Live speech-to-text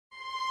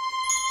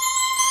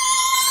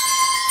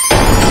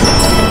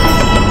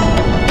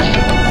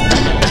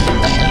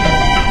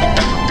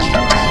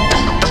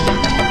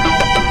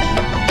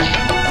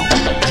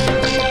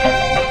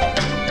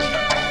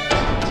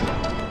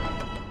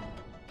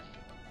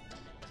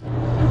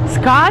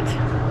Scott?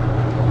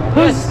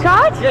 Who's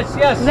Scott? Yes,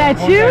 yes. Is that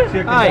you?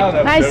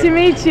 Hi. Nice to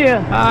meet you.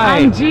 Hi.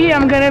 I'm G.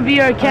 I'm gonna be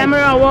your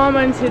camera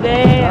woman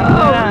today.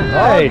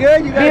 Oh,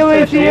 good. You guys be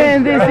with you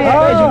in this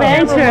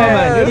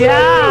adventure.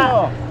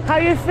 Yeah. How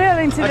you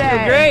feeling today? I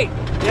feel great.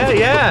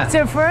 Yeah. It's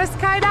your first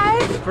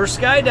skydive? First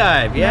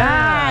skydive,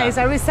 yeah. Nice.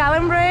 Are we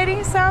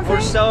celebrating something? We're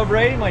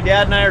celebrating. My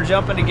dad and I are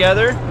jumping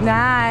together.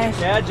 Nice.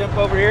 Dad, jump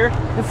over here.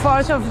 The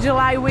 4th of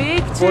July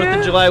week too? 4th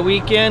of July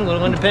weekend,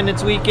 Little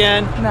Independence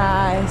weekend.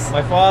 Nice.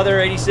 My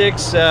father,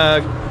 86,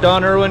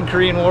 Don Erwin,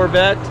 Korean War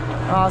vet.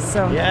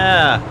 Awesome.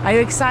 Yeah. Are you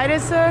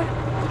excited, sir?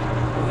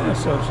 Yeah,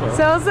 so.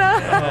 So? Oh,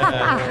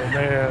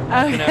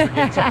 man. You never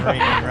get some rain,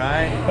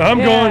 right? I'm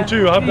going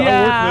too. I've worked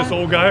with this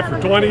old guy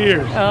for 20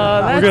 years.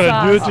 Oh, that's We're going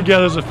to do it awesome.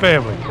 together as a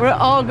family. We're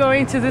all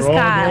going to the We're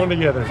sky. all going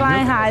together.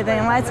 Flying high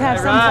then. Let's have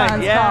some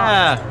fun.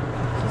 Yeah.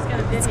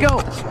 Let's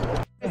go.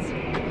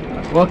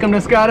 Welcome to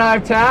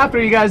Skydive Taft.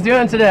 What are you guys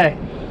doing today?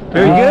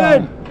 Very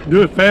good.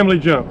 Do a family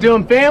jump.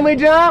 Doing family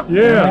jump?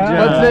 Yeah.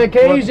 What's the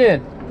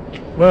occasion?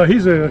 Well,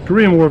 he's a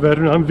Korean War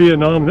veteran. I'm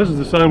Vietnam. This is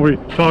the time we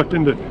talked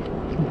into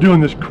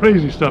doing this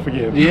crazy stuff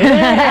again.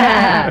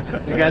 Yeah.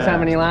 You guys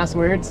have any last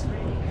words?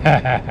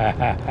 That's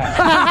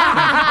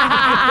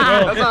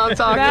what I'm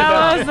talking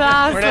about. That was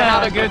awesome. We're gonna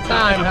have a good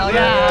time. Hell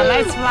yeah.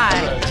 Let's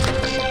fly.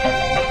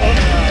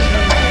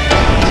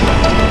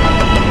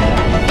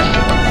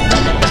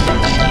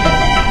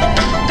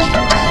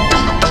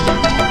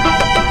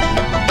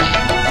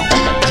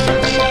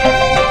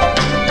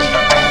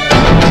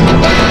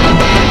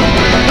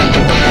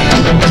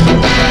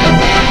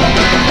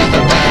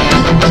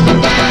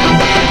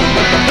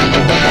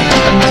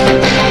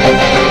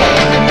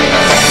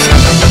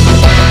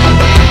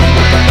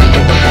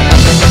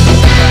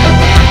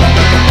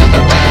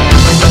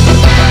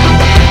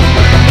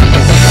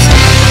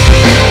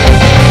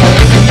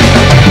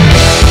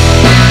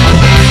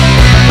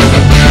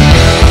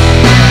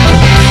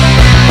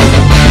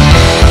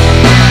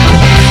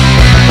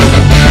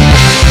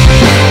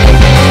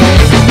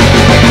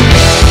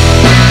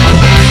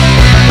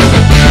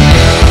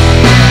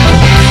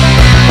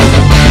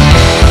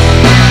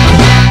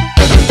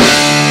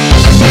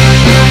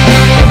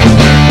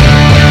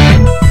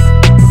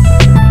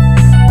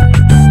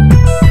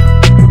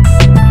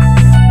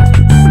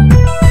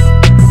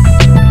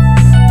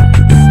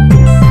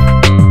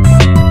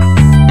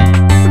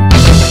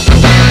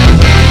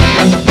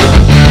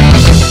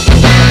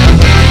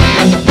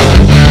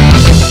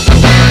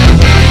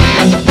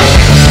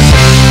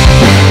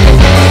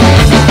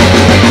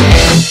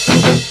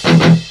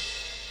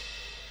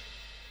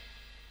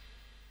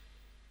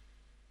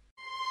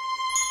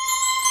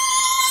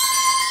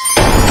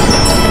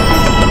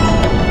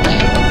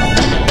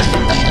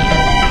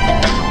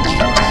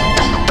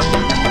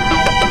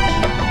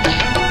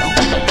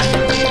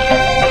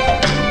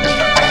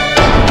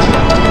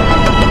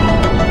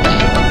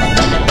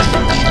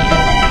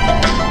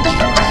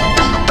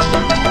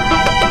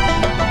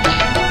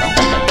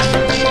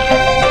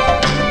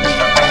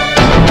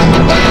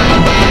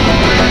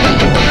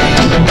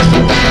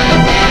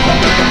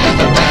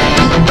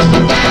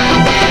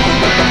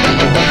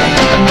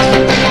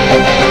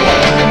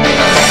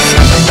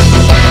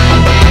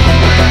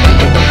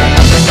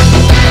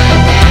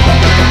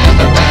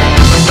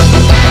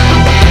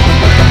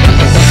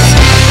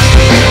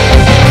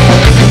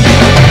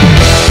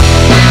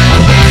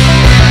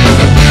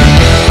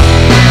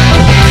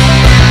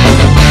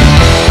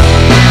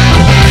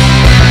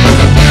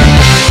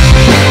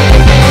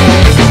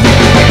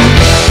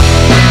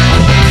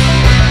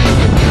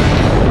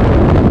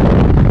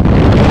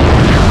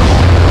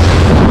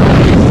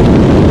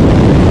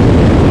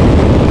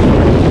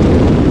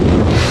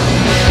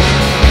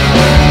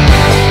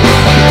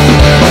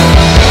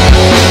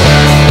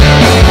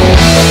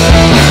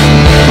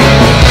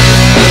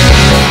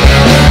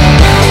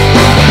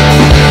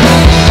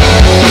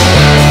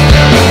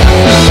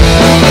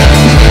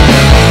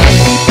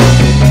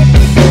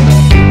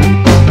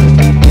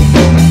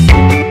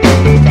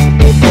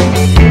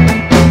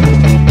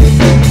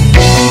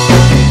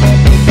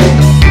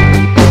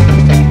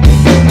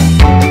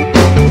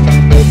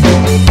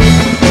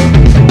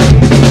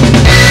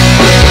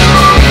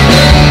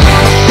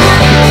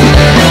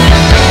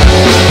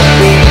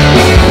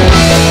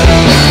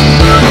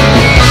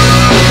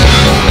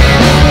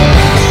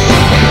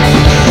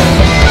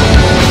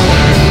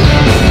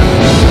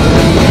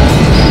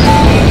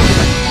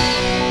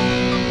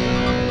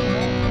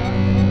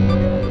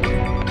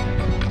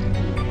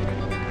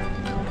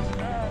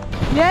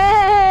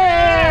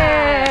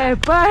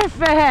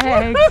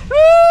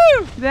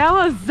 Perfect. That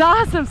was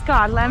awesome,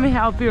 Scott. Let me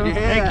help you. Yeah.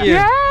 Thank you.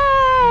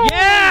 Yay!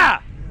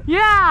 Yeah!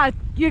 Yeah,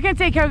 you can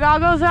take your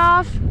goggles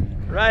off.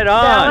 Right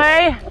on. That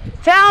way.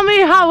 Tell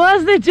me, how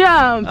was the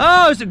jump?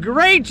 Oh, it's a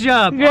great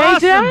jump. Great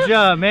awesome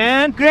jump,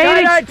 man.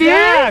 Great Skydive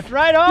experience. Taft,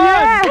 right on.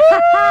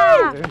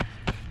 Yeah.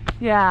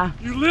 Yeah.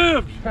 You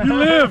lived. You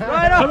lived.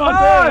 Right How about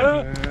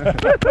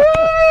that,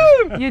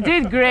 huh? You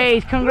did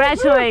great.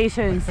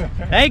 Congratulations.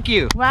 Thank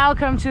you.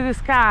 Welcome to the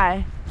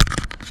sky.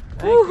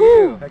 Thank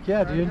you. Heck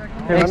yeah, dude.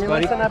 Thanks,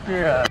 buddy. Listen up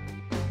your